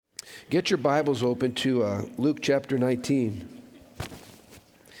Get your Bibles open to Luke chapter 19.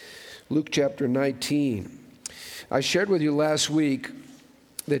 Luke chapter 19. I shared with you last week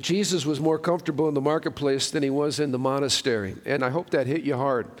that Jesus was more comfortable in the marketplace than he was in the monastery. And I hope that hit you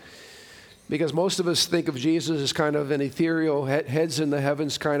hard. Because most of us think of Jesus as kind of an ethereal, heads in the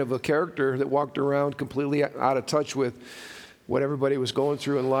heavens kind of a character that walked around completely out of touch with what everybody was going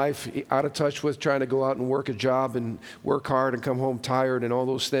through in life, out of touch with trying to go out and work a job and work hard and come home tired and all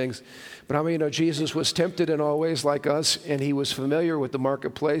those things. But how many know Jesus was tempted in all ways like us, and he was familiar with the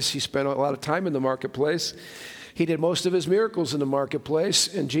marketplace. He spent a lot of time in the marketplace. He did most of his miracles in the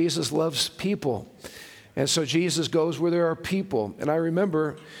marketplace, and Jesus loves people. And so Jesus goes where there are people. And I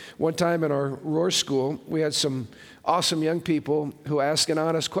remember one time in our Roar School, we had some awesome young people who asked an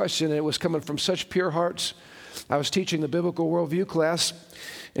honest question, and it was coming from such pure hearts. I was teaching the Biblical Worldview class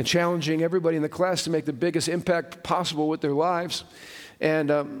and challenging everybody in the class to make the biggest impact possible with their lives. And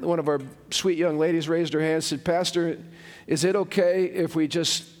one of our sweet young ladies raised her hand and said, "Pastor, is it okay if we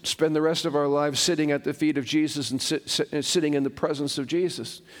just spend the rest of our lives sitting at the feet of Jesus and sitting in the presence of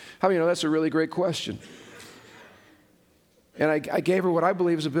Jesus?" How many know that's a really great question? And I gave her what I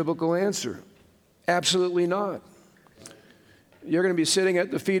believe is a biblical answer. Absolutely not. You're going to be sitting at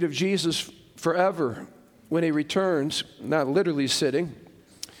the feet of Jesus forever when he returns, not literally sitting,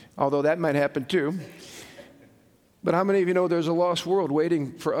 although that might happen too. But how many of you know there's a lost world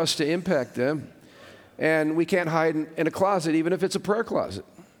waiting for us to impact them? And we can't hide in a closet, even if it's a prayer closet.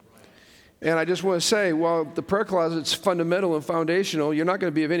 And I just want to say, while the prayer closet's fundamental and foundational, you're not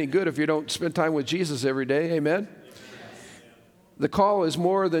going to be of any good if you don't spend time with Jesus every day. Amen? The call is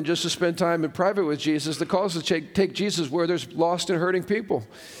more than just to spend time in private with Jesus. The call is to take Jesus where there's lost and hurting people.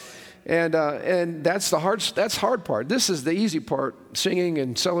 And that's the hard part. This is the easy part, singing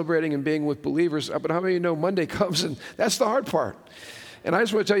and celebrating and being with believers. But how many of you know Monday comes and that's the hard part? And I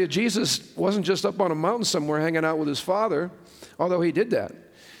just want to tell you, Jesus wasn't just up on a mountain somewhere hanging out with his Father, although he did that.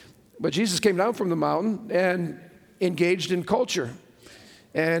 But Jesus came down from the mountain and engaged in culture.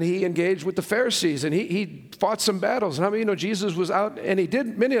 And he engaged with the Pharisees, and he fought some battles. And how many of you know Jesus was out, and he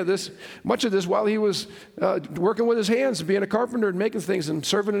did much of this while he was working with his hands and being a carpenter and making things and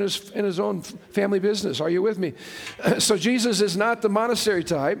serving in his own family business. Are you with me? So Jesus is not the monastery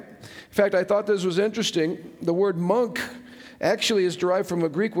type. In fact, I thought this was interesting. The word monk actually is derived from a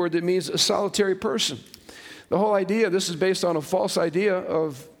Greek word that means a solitary person. The whole idea, this is based on a false idea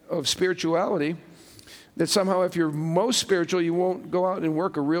of spirituality, that somehow if you're most spiritual, you won't go out and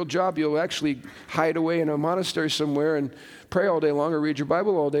work a real job. You'll actually hide away in a monastery somewhere and pray all day long or read your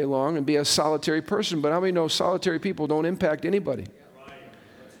Bible all day long and be a solitary person. But how many know solitary people don't impact anybody?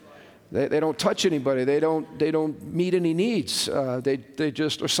 They don't touch anybody. They don't meet any needs. They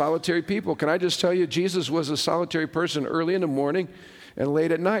just are solitary people. Can I just tell you, Jesus was a solitary person early in the morning and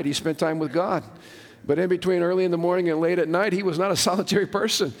late at night. He spent time with God. But in between early in the morning and late at night, he was not a solitary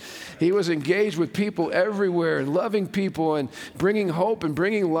person. He was engaged with people everywhere and loving people and bringing hope and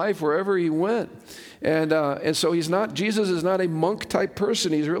bringing life wherever he went. And so Jesus is not a monk type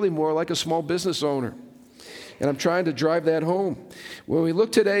person. He's really more like a small business owner. And I'm trying to drive that home. When we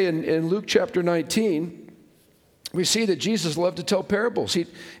look today in Luke chapter 19, we see that Jesus loved to tell parables.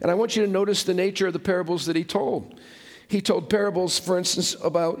 And I want you to notice the nature of the parables that he told. He told parables, for instance,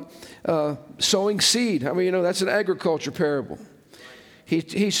 about sowing seed. How many of you know that's an agriculture parable?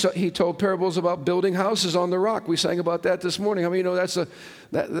 He told parables about building houses on the rock. We sang about that this morning. How many of you know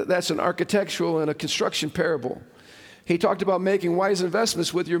that's an architectural and a construction parable? He talked about making wise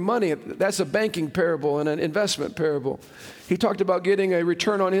investments with your money. That's a banking parable and an investment parable. He talked about getting a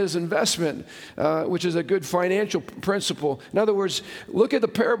return on his investment, which is a good financial principle. In other words, look at the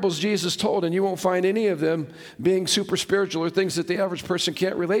parables Jesus told, and you won't find any of them being super spiritual or things that the average person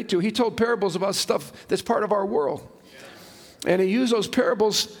can't relate to. He told parables about stuff that's part of our world. And he used those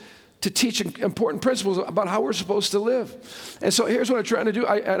parables to teach important principles about how we're supposed to live. And so here's what I'm trying to do.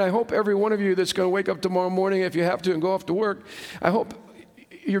 I hope every one of you that's going to wake up tomorrow morning, if you have to, and go off to work, I hope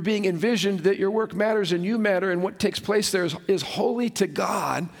you're being envisioned that your work matters and you matter, and what takes place there is holy to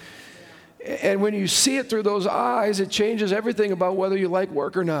God. And when you see it through those eyes, it changes everything about whether you like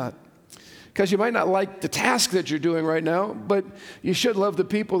work or not. Because you might not like the task that you're doing right now, but you should love the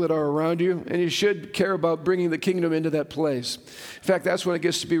people that are around you, and you should care about bringing the kingdom into that place. In fact, that's when it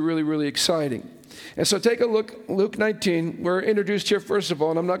gets to be really, really exciting. And so take a look, Luke 19. We're introduced here, first of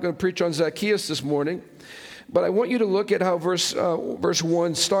all, and I'm not going to preach on Zacchaeus this morning, but I want you to look at how verse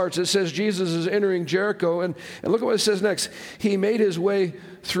 1 starts. It says Jesus is entering Jericho, and look at what it says next. He made his way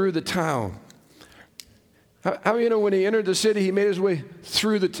through the town. How do you know when he entered the city, he made his way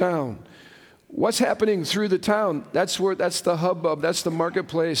through the town? What's happening through the town? That's the hubbub, that's the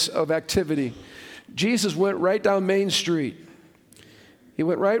marketplace of activity. Jesus went right down Main Street. He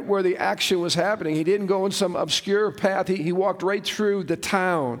went right where the action was happening. He didn't go in some obscure path. He walked right through the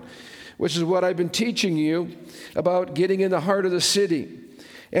town, which is what I've been teaching you about getting in the heart of the city.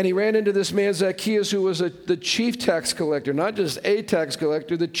 And he ran into this man, Zacchaeus, who was the chief tax collector, not just a tax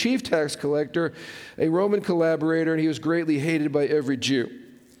collector, the chief tax collector, a Roman collaborator, and he was greatly hated by every Jew.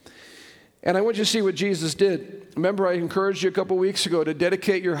 And I want you to see what Jesus did. Remember, I encouraged you a couple weeks ago to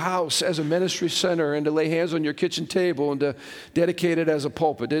dedicate your house as a ministry center and to lay hands on your kitchen table and to dedicate it as a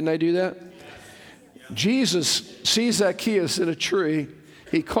pulpit. Didn't I do that? Jesus sees Zacchaeus in a tree.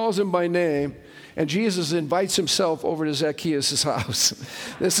 He calls him by name, and Jesus invites himself over to Zacchaeus' house.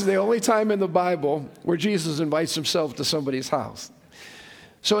 This is the only time in the Bible where Jesus invites himself to somebody's house.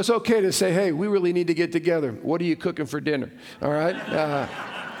 So it's okay to say, hey, we really need to get together. What are you cooking for dinner? All right?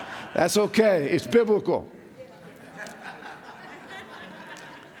 That's okay. It's biblical.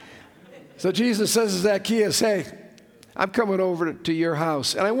 So Jesus says to Zacchaeus, hey, I'm coming over to your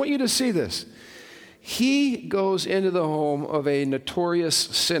house. And I want you to see this. He goes into the home of a notorious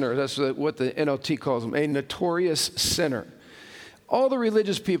sinner. That's what the NLT calls him, a notorious sinner. All the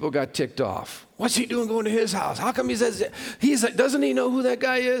religious people got ticked off. What's he doing going to his house? How come he says, doesn't he know who that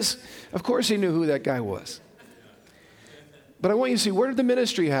guy is? Of course he knew who that guy was. But I want you to see, where did the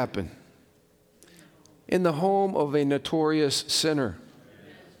ministry happen? In the home of a notorious sinner.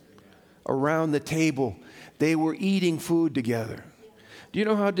 Around the table, they were eating food together. Do you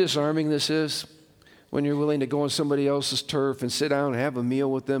know how disarming this is? When you're willing to go on somebody else's turf and sit down and have a meal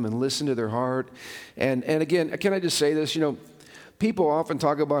with them and listen to their heart. And again, can I just say this? You know, people often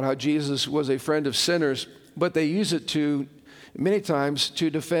talk about how Jesus was a friend of sinners, but they use it many times to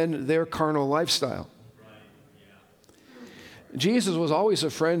defend their carnal lifestyle. Jesus was always a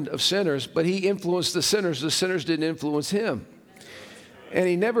friend of sinners, but he influenced the sinners. The sinners didn't influence him. And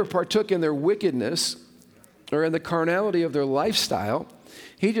he never partook in their wickedness or in the carnality of their lifestyle.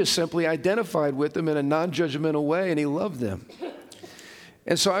 He just simply identified with them in a non-judgmental way, and he loved them.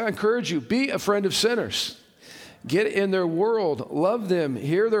 And so I encourage you, be a friend of sinners. Get in their world, love them,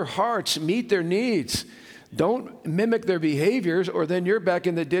 hear their hearts, meet their needs. Don't mimic their behaviors, or then you're back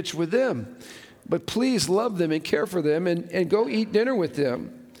in the ditch with them. But please love them and care for them and go eat dinner with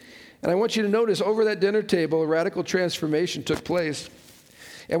them. And I want you to notice over that dinner table, a radical transformation took place.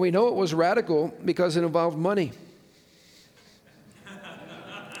 And we know it was radical because it involved money.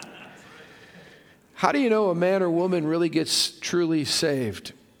 How do you know a man or woman really gets truly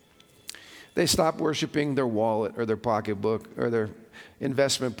saved? They stop worshiping their wallet or their pocketbook or their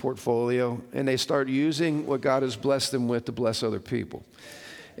investment portfolio, and they start using what God has blessed them with to bless other people.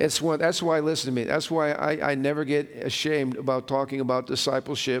 That's why, listen to me, that's why I never get ashamed about talking about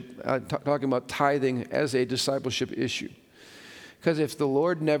discipleship, talking about tithing as a discipleship issue. Because if the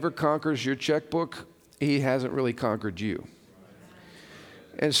Lord never conquers your checkbook, he hasn't really conquered you.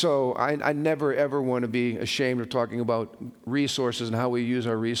 And so I never, ever want to be ashamed of talking about resources and how we use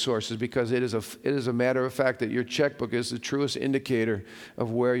our resources, because it is a matter of fact that your checkbook is the truest indicator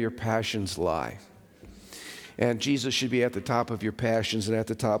of where your passions lie. And Jesus should be at the top of your passions and at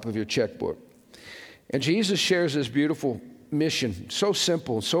the top of your checkbook. And Jesus shares this beautiful mission, so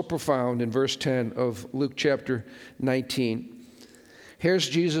simple, so profound, in verse 10 of Luke chapter 19. Here's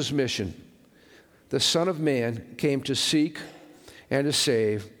Jesus' mission. The Son of Man came to seek and to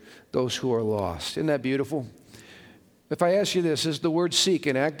save those who are lost. Isn't that beautiful? If I ask you this, is the word seek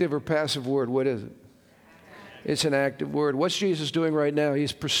an active or passive word? What is it? It's an active word. What's Jesus doing right now?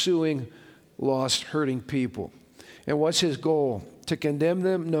 He's pursuing lost, hurting people. And what's his goal? To condemn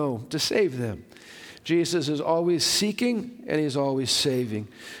them? No, to save them. Jesus is always seeking and he's always saving.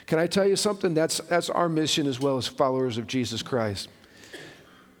 Can I tell you something? That's our mission as well as followers of Jesus Christ.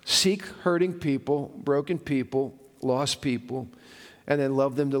 Seek hurting people, broken people, lost people, and then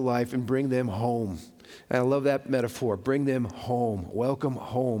love them to life and bring them home. And I love that metaphor. Bring them home. Welcome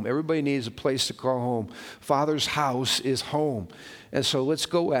home. Everybody needs a place to call home. Father's house is home. And so let's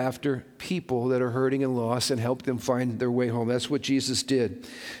go after people that are hurting and lost and help them find their way home. That's what Jesus did.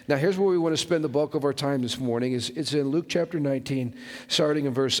 Now, here's where we want to spend the bulk of our time this morning. It's in Luke chapter 19, starting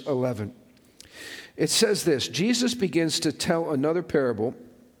in verse 11. It says this: Jesus begins to tell another parable,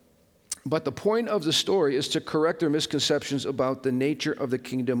 but the point of the story is to correct their misconceptions about the nature of the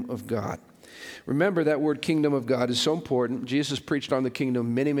kingdom of God. Remember, that word kingdom of God is so important. Jesus preached on the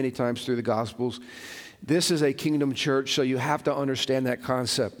kingdom many, many times through the Gospels. This is a kingdom church, so you have to understand that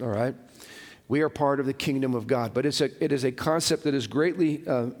concept, all right? We are part of the kingdom of God, but it is a concept that is greatly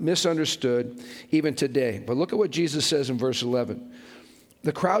misunderstood even today. But look at what Jesus says in verse 11.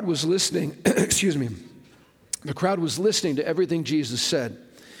 The crowd was listening, excuse me, the crowd was listening to everything Jesus said.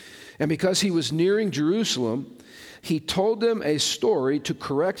 And because he was nearing Jerusalem, he told them a story to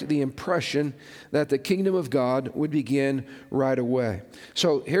correct the impression that the kingdom of God would begin right away.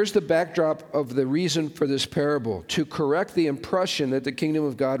 So here's the backdrop of the reason for this parable, to correct the impression that the kingdom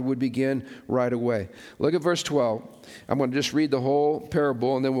of God would begin right away. Look at verse 12. I'm going to just read the whole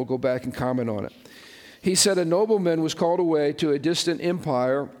parable, and then we'll go back and comment on it. He said, a nobleman was called away to a distant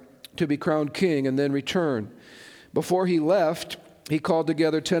empire to be crowned king and then return. Before he left, he called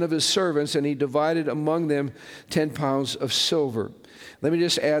together 10 of his servants, and he divided among them 10 pounds of silver. Let me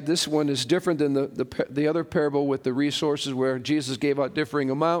just add, this one is different than the other parable with the resources where Jesus gave out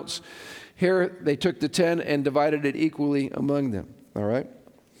differing amounts. Here, they took the 10 and divided it equally among them, all right?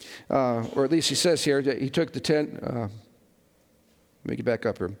 Or at least he says here that he took the 10... let me get back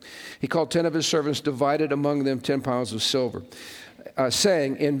up here. He called 10 of his servants, divided among them 10 pounds of silver,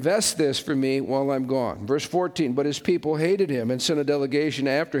 saying, invest this for me while I'm gone. Verse 14, but his people hated him and sent a delegation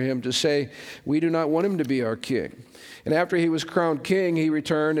after him to say, we do not want him to be our king. And after he was crowned king, he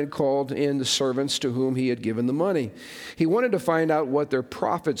returned and called in the servants to whom he had given the money. He wanted to find out what their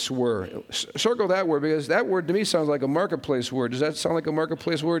profits were. Circle that word, because that word to me sounds like a marketplace word. Does that sound like a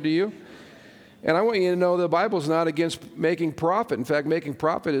marketplace word to you? And I want you to know the Bible's not against making profit. In fact, making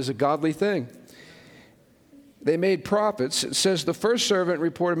profit is a godly thing. They made profits. It says the first servant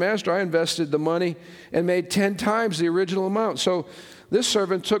reported, Master, I invested the money and made 10 times the original amount. So this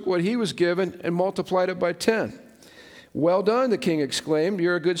servant took what he was given and multiplied it by 10. Well done, the king exclaimed.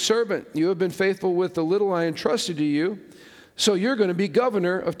 You're a good servant. You have been faithful with the little I entrusted to you. So you're going to be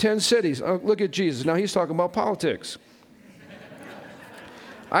governor of 10 cities. Oh, look at Jesus. Now he's talking about politics.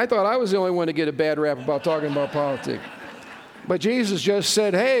 I thought I was the only one to get a bad rap about talking about politics. But Jesus just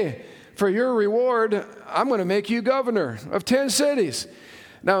said, hey, for your reward, I'm going to make you governor of 10 cities.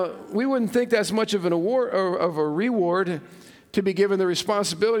 Now, we wouldn't think that's much of an award or of a reward to be given the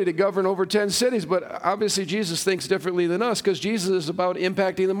responsibility to govern over 10 cities, but obviously Jesus thinks differently than us because Jesus is about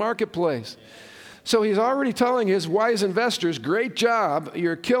impacting the marketplace. So he's already telling his wise investors, great job,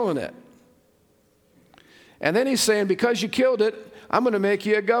 you're killing it. And then he's saying, because you killed it, I'm going to make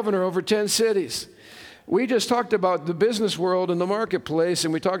you a governor over 10 cities. We just talked about the business world and the marketplace,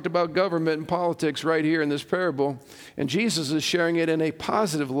 and we talked about government and politics right here in this parable. And Jesus is sharing it in a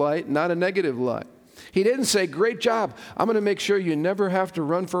positive light, not a negative light. He didn't say, great job, I'm going to make sure you never have to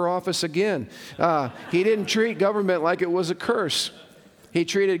run for office again. He didn't treat government like it was a curse. He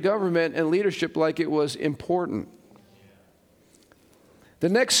treated government and leadership like it was important. The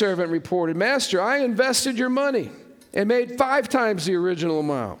next servant reported, Master, I invested your money and made 5 times the original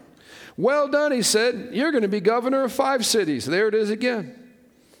amount. Well done, he said. You're going to be governor of 5 cities. There it is again.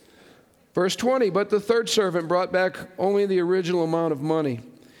 Verse 20, but the third servant brought back only the original amount of money.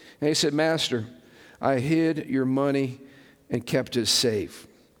 And he said, Master, I hid your money and kept it safe.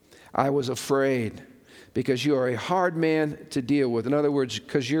 I was afraid because you are a hard man to deal with. In other words,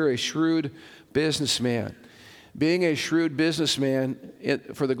 because you're a shrewd businessman. Being a shrewd businessman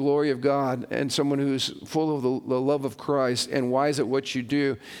for the glory of God and someone who's full of the love of Christ and wise at what you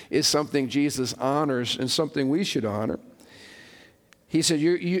do is something Jesus honors and something we should honor. He said,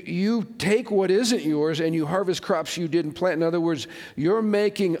 you take what isn't yours and you harvest crops you didn't plant. In other words, you're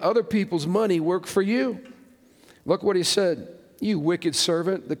making other people's money work for you. Look what he said. You wicked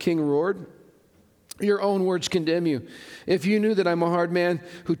servant, the king roared. Your own words condemn you. If you knew that I'm a hard man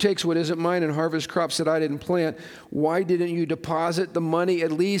who takes what isn't mine and harvests crops that I didn't plant, why didn't you deposit the money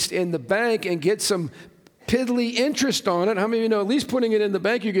at least in the bank and get some piddly interest on it? How many of you know at least putting it in the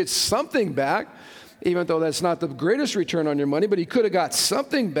bank you get something back, even though that's not the greatest return on your money, but he could have got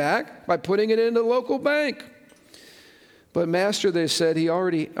something back by putting it in the local bank. But master, they said,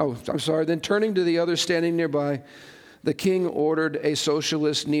 Then turning to the others standing nearby, the king ordered a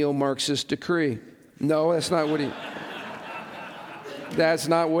socialist neo-Marxist decree. No, that's not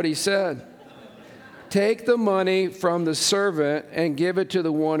what he said. Take the money from the servant and give it to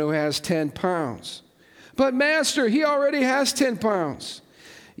the one who has 10 pounds. But master, he already has 10 pounds.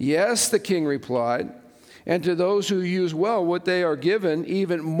 Yes, the king replied, and to those who use well what they are given,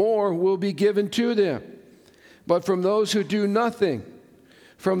 even more will be given to them. But from those who do nothing,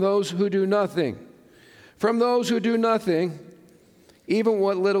 even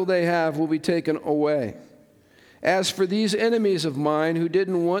what little they have will be taken away. As for these enemies of mine who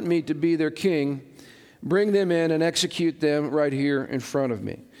didn't want me to be their king, bring them in and execute them right here in front of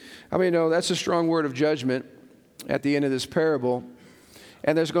me. I mean, that's a strong word of judgment at the end of this parable.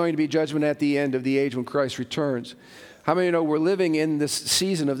 And there's going to be judgment at the end of the age when Christ returns. How many of you know we're living in this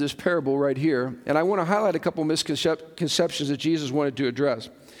season of this parable right here? And I want to highlight a couple misconceptions that Jesus wanted to address.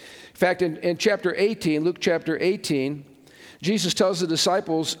 In fact, in chapter 18, Luke chapter 18, Jesus tells the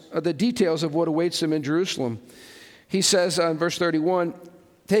disciples the details of what awaits them in Jerusalem. He says in verse 31,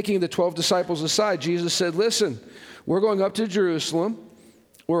 taking the 12 disciples aside, Jesus said, listen, we're going up to Jerusalem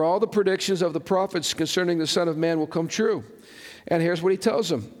where all the predictions of the prophets concerning the Son of Man will come true. And here's what he tells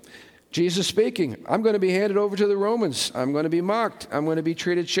them. Jesus speaking, I'm going to be handed over to the Romans. I'm going to be mocked. I'm going to be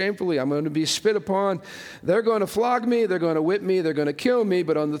treated shamefully. I'm going to be spit upon. They're going to flog me. They're going to whip me. They're going to kill me.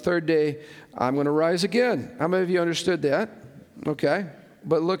 But on the third day, I'm going to rise again. How many of you understood that? Okay.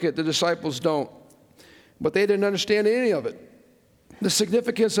 But look at the disciples don't. But they didn't understand any of it. The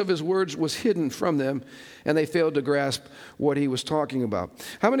significance of his words was hidden from them, and they failed to grasp what he was talking about.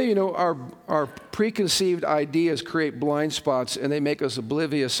 How many of you know our preconceived ideas create blind spots, and they make us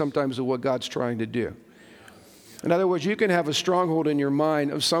oblivious sometimes of what God's trying to do? In other words, you can have a stronghold in your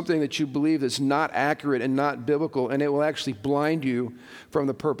mind of something that you believe that's not accurate and not biblical, and it will actually blind you from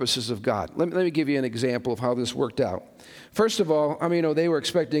the purposes of God. Let me give you an example of how this worked out. First of all, I mean, they were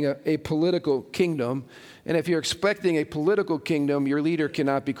expecting a political kingdom, and if you're expecting a political kingdom, your leader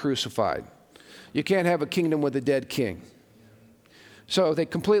cannot be crucified. You can't have a kingdom with a dead king. So they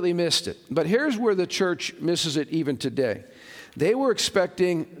completely missed it. But here's where the church misses it even today. They were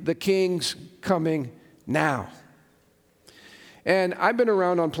expecting the king's coming now. And I've been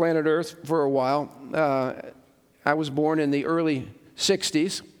around on planet Earth for a while. I was born in the early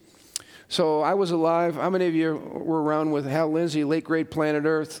 60s. So I was alive. How many of you were around with Hal Lindsey, late grade Planet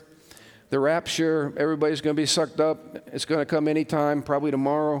Earth? The rapture, everybody's going to be sucked up. It's going to come anytime, probably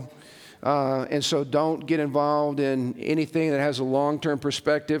tomorrow. And so don't get involved in anything that has a long-term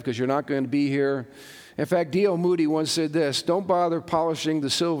perspective because you're not going to be here. In fact, D.L. Moody once said this, don't bother polishing the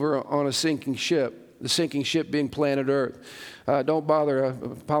silver on a sinking ship, the sinking ship being planet Earth. Don't bother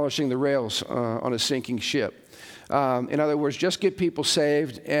polishing the rails on a sinking ship. In other words, just get people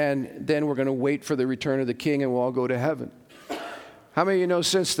saved, and then we're going to wait for the return of the King, and we'll all go to heaven. How many of you know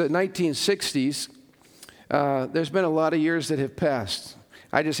since the 1960s, there's been a lot of years that have passed.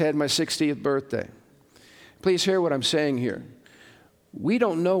 I just had my 60th birthday. Please hear what I'm saying here. We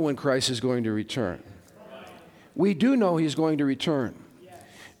don't know when Christ is going to return. We do know he's going to return.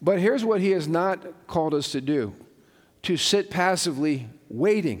 But here's what he has not called us to do, to sit passively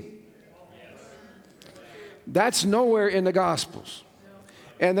waiting. That's nowhere in the Gospels.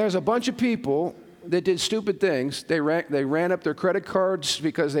 And there's a bunch of people that did stupid things. They ran up their credit cards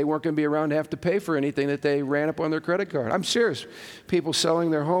because they weren't going to be around to have to pay for anything that they ran up on their credit card. I'm serious. People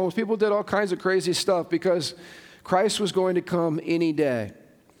selling their homes. People did all kinds of crazy stuff because Christ was going to come any day.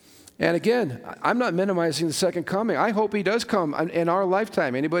 And again, I'm not minimizing the second coming. I hope he does come in our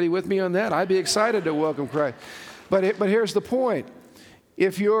lifetime. Anybody with me on that? I'd be excited to welcome Christ. But here's the point.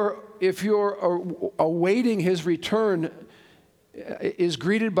 If you're awaiting his return is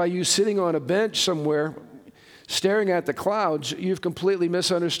greeted by you sitting on a bench somewhere staring at the clouds, you've completely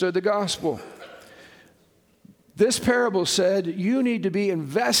misunderstood the gospel. This parable said, you need to be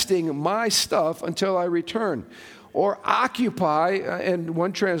investing my stuff until I return. Or occupy, in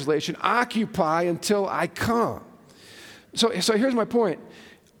one translation, occupy until I come. So here's my point.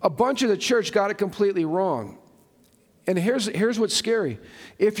 A bunch of the church got it completely wrong. And here's what's scary.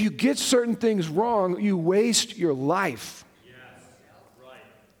 If you get certain things wrong, you waste your life.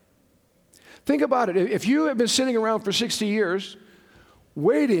 Think about it. If you have been sitting around for 60 years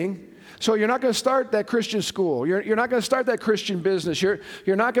waiting, so you're not going to start that Christian school. You're not going to start that Christian business. You're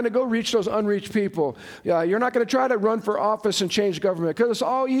not going to go reach those unreached people. You're not going to try to run for office and change government because it's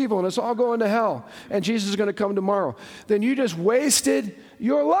all evil and it's all going to hell. And Jesus is going to come tomorrow. Then you just wasted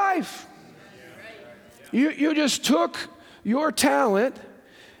your life. You just took your talent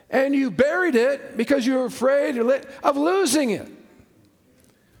and you buried it because you were afraid of losing it.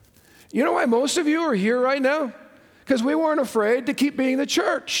 You know why most of you are here right now? Because we weren't afraid to keep being the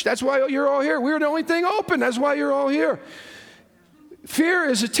church. That's why you're all here. We were the only thing open. That's why you're all here. Fear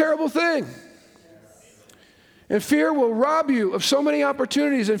is a terrible thing. And fear will rob you of so many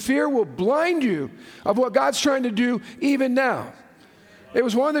opportunities, and fear will blind you of what God's trying to do even now. It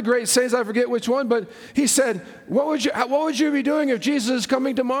was one of the great saints, I forget which one, but he said, what would you be doing if Jesus is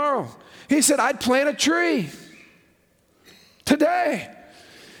coming tomorrow? He said, I'd plant a tree today.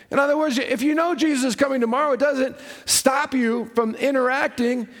 In other words, if you know Jesus is coming tomorrow, it doesn't stop you from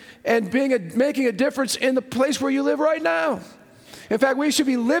interacting and making a difference in the place where you live right now. In fact, we should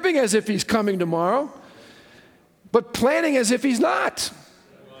be living as if he's coming tomorrow, but planning as if he's not.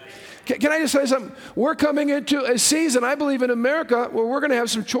 Can I just say something? We're coming into a season, I believe, in America where we're going to have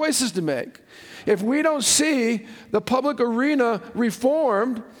some choices to make. If we don't see the public arena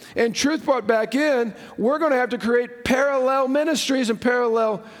reformed and truth brought back in, we're going to have to create parallel ministries and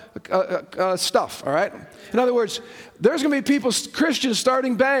parallel stuff, all right? In other words, there's going to be people, Christians,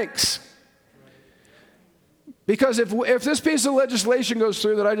 starting banks. Because if this piece of legislation goes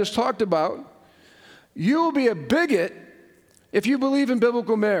through that I just talked about, you will be a bigot if you believe in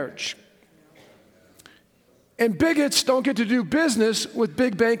biblical marriage. And bigots don't get to do business with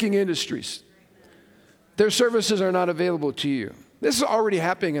big banking industries. Their services are not available to you. This is already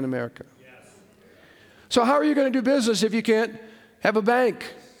happening in America. So how are you going to do business if you can't have a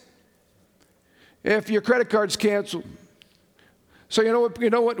bank? If your credit card's canceled? So you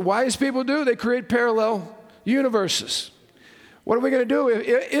know what wise people do? They create parallel universes. What are we going to do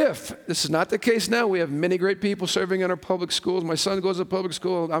if this is not the case now? We have many great people serving in our public schools. My son goes to public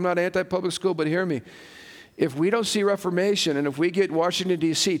school. I'm not anti-public school, but hear me. If we don't see reformation, and if we get Washington,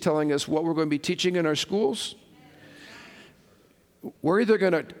 D.C. telling us what we're going to be teaching in our schools, we're either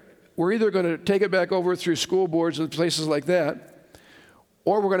going to take it back over through school boards and places like that,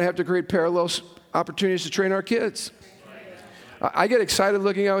 or we're going to have to create parallel opportunities to train our kids. I get excited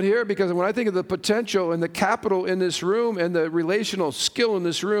looking out here because when I think of the potential and the capital in this room and the relational skill in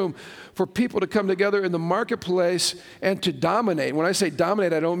this room for people to come together in the marketplace and to dominate. When I say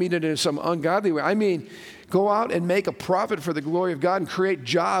dominate, I don't mean it in some ungodly way. I mean go out and make a profit for the glory of God and create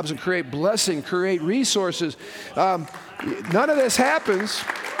jobs and create blessing, create resources. None of this happens.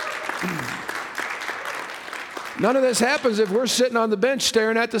 None of this happens if we're sitting on the bench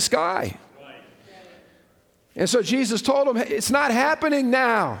staring at the sky. And so Jesus told them, it's not happening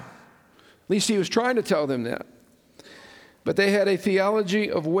now. At least he was trying to tell them that. But they had a theology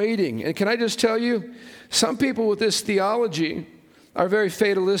of waiting. And can I just tell you, some people with this theology are very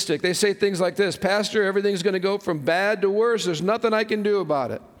fatalistic. They say things like this: Pastor, everything's going to go from bad to worse. There's nothing I can do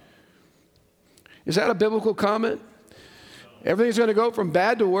about it. Is that a biblical comment? Everything's going to go from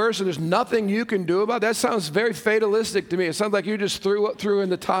bad to worse and there's nothing you can do about it? That sounds very fatalistic to me. It sounds like you just threw in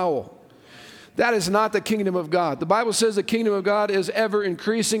the towel. That is not the kingdom of God. The Bible says the kingdom of God is ever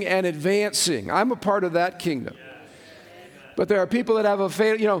increasing and advancing. I'm a part of that kingdom. But there are people that have a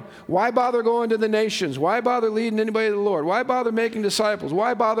fatal, why bother going to the nations? Why bother leading anybody to the Lord? Why bother making disciples?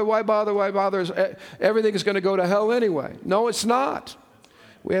 Why bother? Everything is going to go to hell anyway. No, it's not.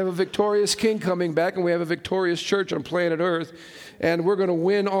 We have a victorious king coming back, and we have a victorious church on planet Earth, and we're going to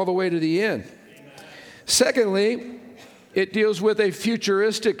win all the way to the end. Secondly, it deals with a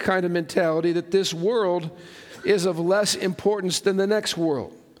futuristic kind of mentality that this world is of less importance than the next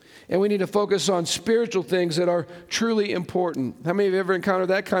world. And we need to focus on spiritual things that are truly important. How many of you have ever encountered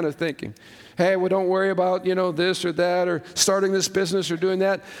that kind of thinking? Hey, well, don't worry about, this or that or starting this business or doing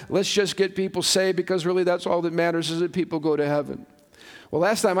that. Let's just get people saved because really that's all that matters is that people go to heaven. Well,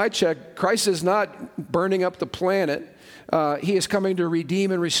 last time I checked, Christ is not burning up the planet. He is coming to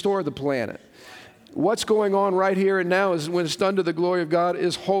redeem and restore the planet. What's going on right here and now is when it's done to the glory of God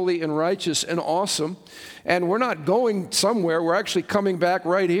is holy and righteous and awesome. And we're not going somewhere. We're actually coming back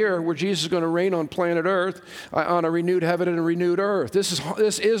right here where Jesus is going to reign on planet Earth, on a renewed heaven and a renewed earth. This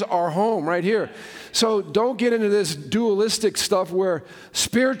is our home right here. So don't get into this dualistic stuff where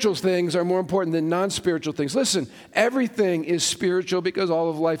spiritual things are more important than non-spiritual things. Listen, everything is spiritual because all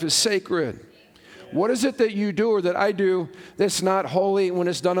of life is sacred. What is it that you do or that I do that's not holy when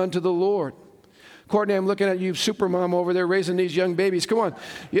it's done unto the Lord? Courtney, I'm looking at you, supermom over there, raising these young babies. Come on,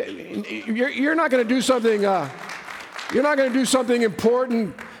 you're not going to do something. You're not going to do something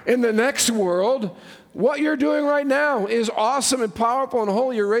important in the next world. What you're doing right now is awesome and powerful and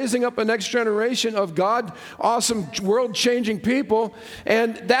holy. You're raising up a next generation of God, awesome, world-changing people,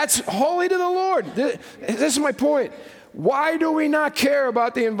 and that's holy to the Lord. This is my point. Why do we not care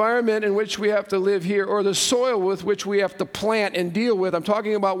about the environment in which we have to live here or the soil with which we have to plant and deal with? I'm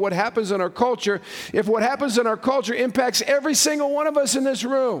talking about what happens in our culture. If what happens in our culture impacts every single one of us in this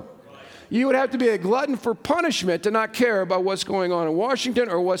room, you would have to be a glutton for punishment to not care about what's going on in Washington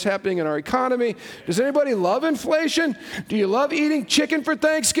or what's happening in our economy. Does anybody love inflation? Do you love eating chicken for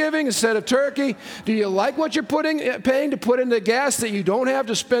Thanksgiving instead of turkey? Do you like what you're paying to put in the gas that you don't have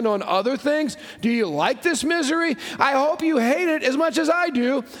to spend on other things? Do you like this misery? I hope you hate it as much as I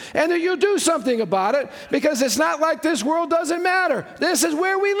do and that you'll do something about it, because it's not like this world doesn't matter. This is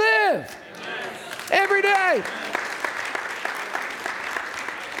where we live every day.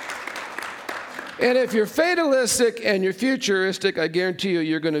 And if you're fatalistic and you're futuristic, I guarantee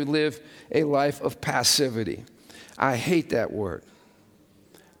you're going to live a life of passivity. I hate that word.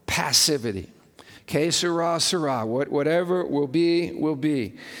 Passivity. Que sera, sera. Whatever will be, will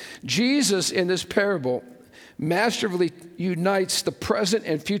be. Jesus, in this parable, masterfully unites the present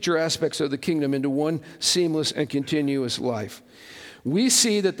and future aspects of the kingdom into one seamless and continuous life. We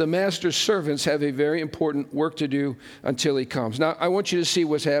see that the master's servants have a very important work to do until he comes. Now, I want you to see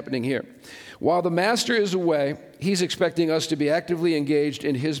what's happening here. While the master is away, he's expecting us to be actively engaged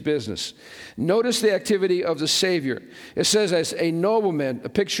in his business. Notice the activity of the Savior. It says, as a nobleman, a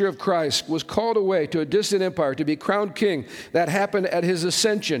picture of Christ, was called away to a distant empire to be crowned king. That happened at his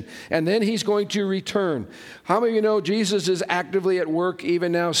ascension. And then he's going to return. How many of you know Jesus is actively at work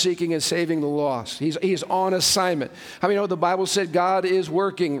even now seeking and saving the lost? He's on assignment. How many know the Bible said God is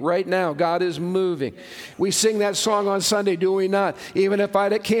working right now? God is moving. We sing that song on Sunday, do we not? Even if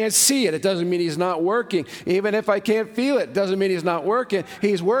I can't see it, it doesn't mean he's not working. Even if I can't feel it, doesn't mean he's not working.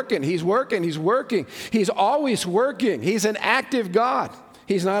 He's working, he's working, he's working. He's always working. He's an active God.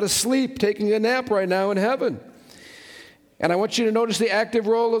 He's not asleep, taking a nap right now in heaven. And I want you to notice the active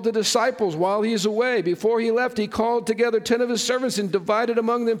role of the disciples while he's away. Before he left, he called together 10 of his servants and divided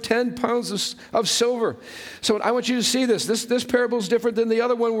among them 10 pounds of silver. So I want you to see this. This parable is different than the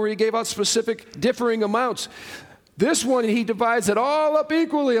other one where he gave out specific differing amounts. This one, he divides it all up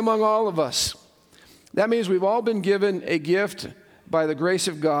equally among all of us. That means we've all been given a gift by the grace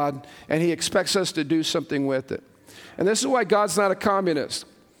of God, and he expects us to do something with it. And this is why God's not a communist.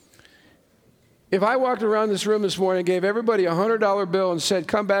 If I walked around this room this morning and gave everybody a $100 bill and said,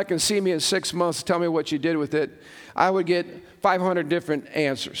 come back and see me in 6 months, tell me what you did with it, I would get 500 different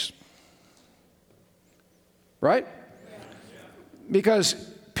answers. Right? Because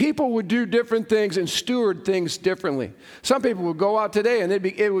people would do different things and steward things differently. Some people would go out today and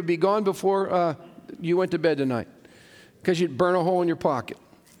it would be gone before you went to bed tonight because you'd burn a hole in your pocket.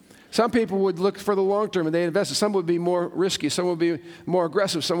 Some people would look for the long term and they invested. Some would be more risky. Some would be more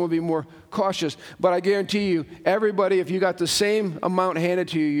aggressive. Some would be more cautious. But I guarantee you, everybody, if you got the same amount handed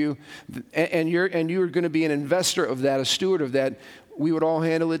to you and you're going to be an investor of that, a steward of that, we would all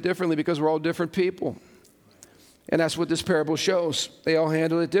handle it differently because we're all different people. And that's what this parable shows. They all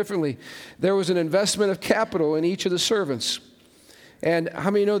handle it differently. There was an investment of capital in each of the servants. And how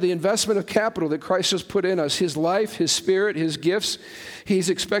many know the investment of capital that Christ has put in us, his life, his spirit, his gifts, he's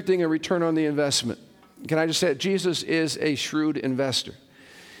expecting a return on the investment. Can I just say it? Jesus is a shrewd investor.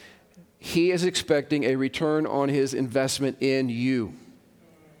 He is expecting a return on his investment in you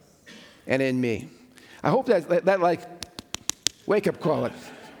and in me. I hope that like, wake up call it.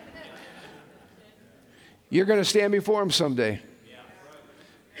 You're going to stand before him someday.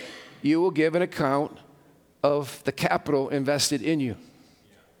 You will give an account of the capital invested in you.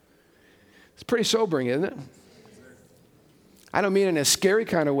 It's pretty sobering, isn't it? I don't mean in a scary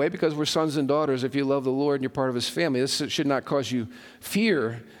kind of way because we're sons and daughters. If you love the Lord and you're part of his family, this should not cause you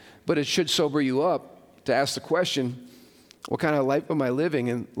fear, but it should sober you up to ask the question, what kind of life am I living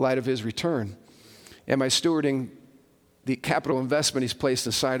in light of his return? Am I stewarding the capital investment he's placed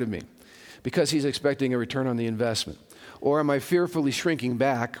inside of me because he's expecting a return on the investment? Or am I fearfully shrinking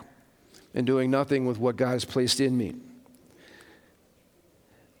back and doing nothing with what God has placed in me?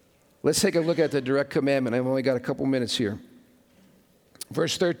 Let's take a look at the direct commandment. I've only got a couple minutes here.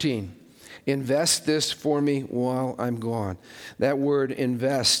 Verse 13, invest this for me while I'm gone. That word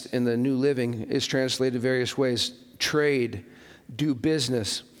invest in the New Living is translated various ways. Trade, do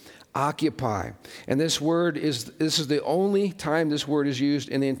business, occupy. And this is the only time this word is used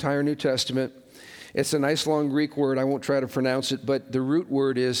in the entire New Testament. It's a nice long Greek word. I won't try to pronounce it, but the root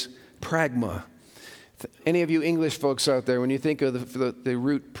word is pragma. Any of you English folks out there, when you think of the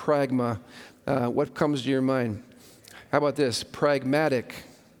root pragma, what comes to your mind? How about this? Pragmatic.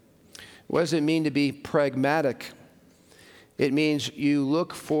 What does it mean to be pragmatic? It means you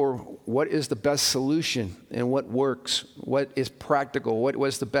look for what is the best solution and what works, what is practical, what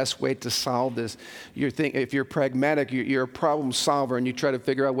was the best way to solve this. If you're pragmatic, you're a problem solver and you try to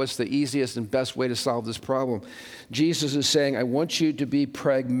figure out what's the easiest and best way to solve this problem. Jesus is saying, I want you to be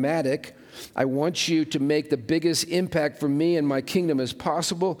pragmatic. I want you to make the biggest impact for me and my kingdom as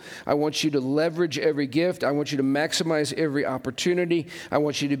possible. I want you to leverage every gift. I want you to maximize every opportunity. I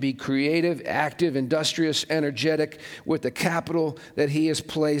want you to be creative, active, industrious, energetic with the capital that he has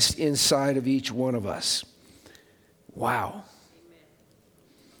placed inside of each one of us. Wow.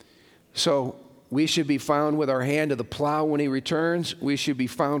 So we should be found with our hand to the plow when he returns. We should be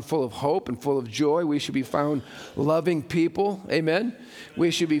found full of hope and full of joy. We should be found loving people. Amen.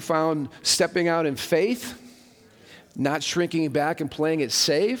 We should be found stepping out in faith, not shrinking back and playing it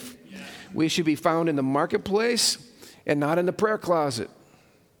safe. We should be found in the marketplace and not in the prayer closet.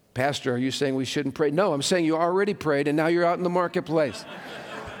 Pastor, are you saying we shouldn't pray? No, I'm saying you already prayed and now you're out in the marketplace.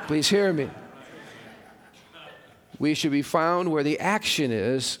 Please hear me. We should be found where the action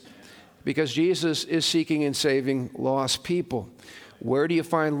is, because Jesus is seeking and saving lost people. Where do you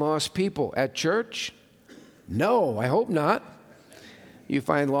find lost people? At church? No, I hope not. You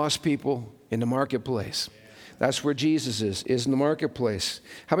find lost people in the marketplace. That's where Jesus is in the marketplace.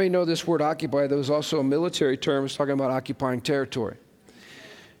 How many know this word occupy? There was also a military term talking about occupying territory.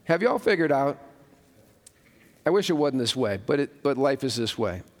 Have you all figured out? I wish it wasn't this way, but life is this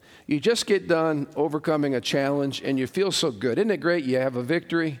way. You just get done overcoming a challenge and you feel so good. Isn't it great? You have a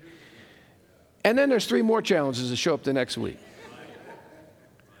victory. And then there's 3 more challenges that show up the next week.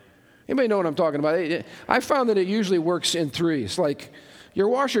 Anybody know what I'm talking about? I found that it usually works in threes. Like, your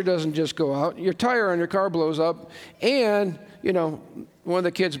washer doesn't just go out, your tire on your car blows up, and, one of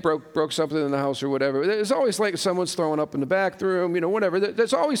the kids broke something in the house or whatever. There's always like someone's throwing up in the bathroom, whatever.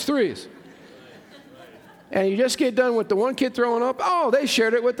 There's always threes. And you just get done with the one kid throwing up. Oh, they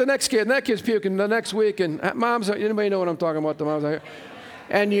shared it with the next kid, and that kid's puking the next week. And moms, anybody know what I'm talking about? The moms out here.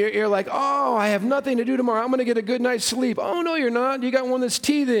 And you're like, oh, I have nothing to do tomorrow. I'm going to get a good night's sleep. Oh, no, you're not. You got one that's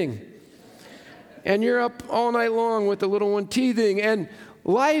teething. And you're up all night long with the little one teething. And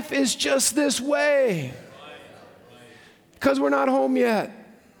life is just this way. Because we're not home yet.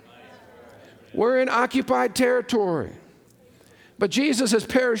 We're in occupied territory. But Jesus has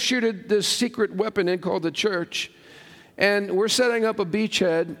parachuted this secret weapon in called the church. And we're setting up a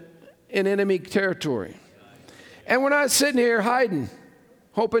beachhead in enemy territory. And we're not sitting here hiding,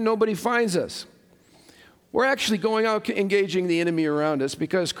 hoping nobody finds us. We're actually going out engaging the enemy around us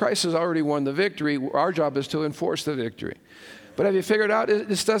because Christ has already won the victory. Our job is to enforce the victory. But have you figured out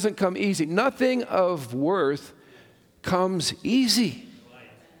this doesn't come easy? Nothing of worth comes easy.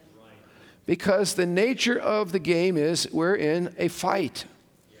 Because the nature of the game is we're in a fight.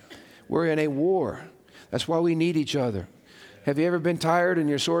 We're in a war. That's why we need each other. Have you ever been tired and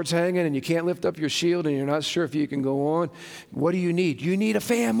your sword's hanging and you can't lift up your shield and you're not sure if you can go on? What do you need? You need a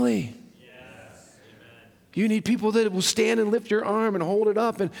family. You need people that will stand and lift your arm and hold it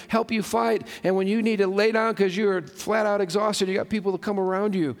up and help you fight. And when you need to lay down because you're flat out exhausted, you got people to come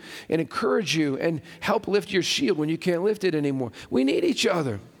around you and encourage you and help lift your shield when you can't lift it anymore. We need each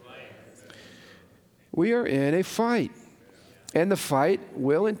other. We are in a fight. And the fight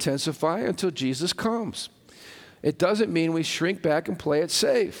will intensify until Jesus comes. It doesn't mean we shrink back and play it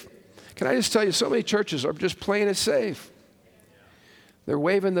safe. Can I just tell you, so many churches are just playing it safe. They're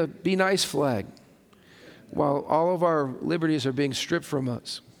waving the be nice flag, while all of our liberties are being stripped from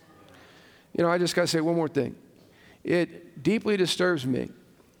us. I just got to say one more thing. It deeply disturbs me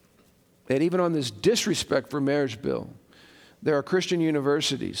that even on this disrespect for marriage bill, there are Christian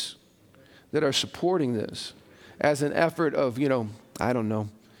universities that are supporting this as an effort of,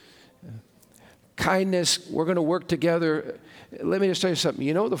 kindness. We're going to work together. Let me just tell you something.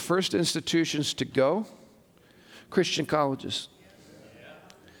 The first institutions to go? Christian colleges.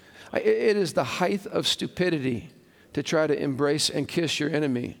 It is the height of stupidity to try to embrace and kiss your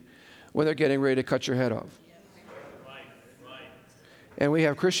enemy when they're getting ready to cut your head off. And we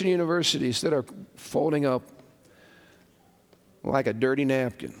have Christian universities that are folding up like a dirty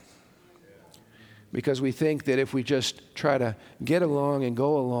napkin because we think that if we just try to get along and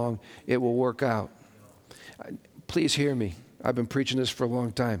go along, it will work out. Please hear me. I've been preaching this for a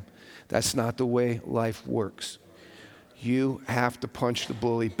long time. That's not the way life works. You have to punch the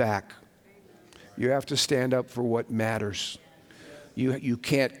bully back. You have to stand up for what matters. You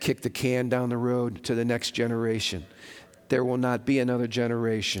can't kick the can down the road to the next generation. There will not be another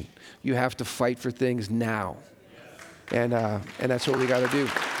generation. You have to fight for things now. And that's what we got to do.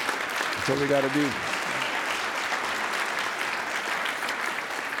 That's what we got to do.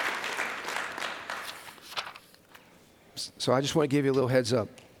 So I just want to give you a little heads up.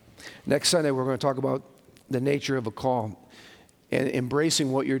 Next Sunday, we're going to talk about the nature of a call and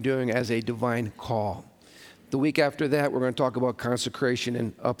embracing what you're doing as a divine call. The week after that, we're going to talk about consecration.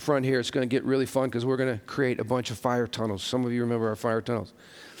 And up front here, it's going to get really fun because we're going to create a bunch of fire tunnels. Some of you remember our fire tunnels.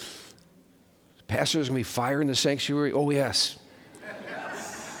 Pastor, there's going to be fire in the sanctuary? Oh, yes.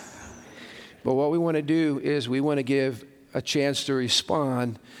 But what we want to do is we want to give a chance to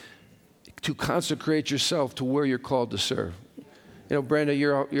respond, to consecrate yourself to where you're called to serve. Brenda,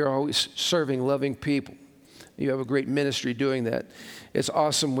 you're always serving loving people. You have a great ministry doing that. It's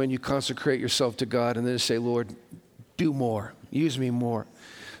awesome when you consecrate yourself to God and then say, Lord, do more. Use me more.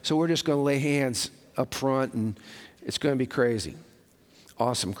 So we're just going to lay hands up front, and it's going to be crazy.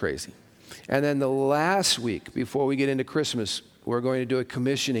 Awesome crazy. And then the last week, before we get into Christmas, we're going to do a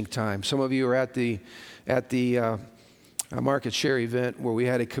commissioning time. Some of you are at the Market Share event where we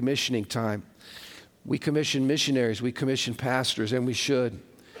had a commissioning time. We commission missionaries, we commission pastors, and we should.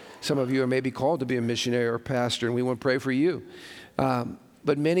 Some of you are maybe called to be a missionary or a pastor, and we want to pray for you.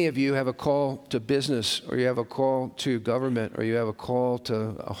 But many of you have a call to business, or you have a call to government, or you have a call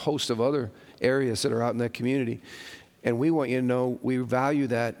to a host of other areas that are out in that community. And we want you to know we value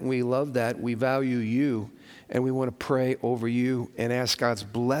that, we love that, we value you, and we want to pray over you and ask God's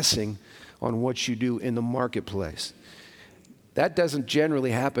blessing on what you do in the marketplace. That doesn't generally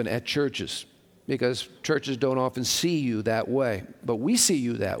happen at churches, because churches don't often see you that way. But we see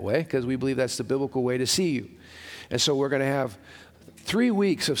you that way because we believe that's the biblical way to see you. And so we're going to have 3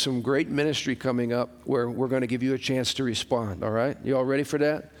 weeks of some great ministry coming up where we're going to give you a chance to respond, all right? You all ready for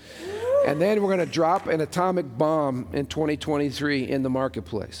that? And then we're going to drop an atomic bomb in 2023 in the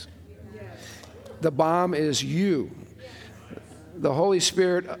marketplace. The bomb is you. The Holy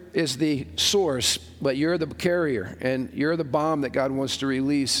Spirit is the source, but you're the carrier, and you're the bomb that God wants to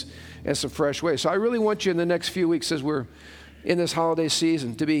release in some fresh ways. So I really want you in the next few weeks, as we're in this holiday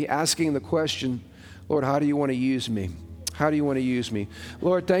season, to be asking the question, Lord, how do you want to use me? How do you want to use me?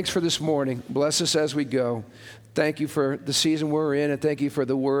 Lord, thanks for this morning. Bless us as we go. Thank you for the season we're in, and thank you for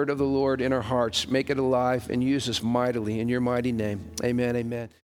the word of the Lord in our hearts. Make it alive and use us mightily in your mighty name. Amen, amen.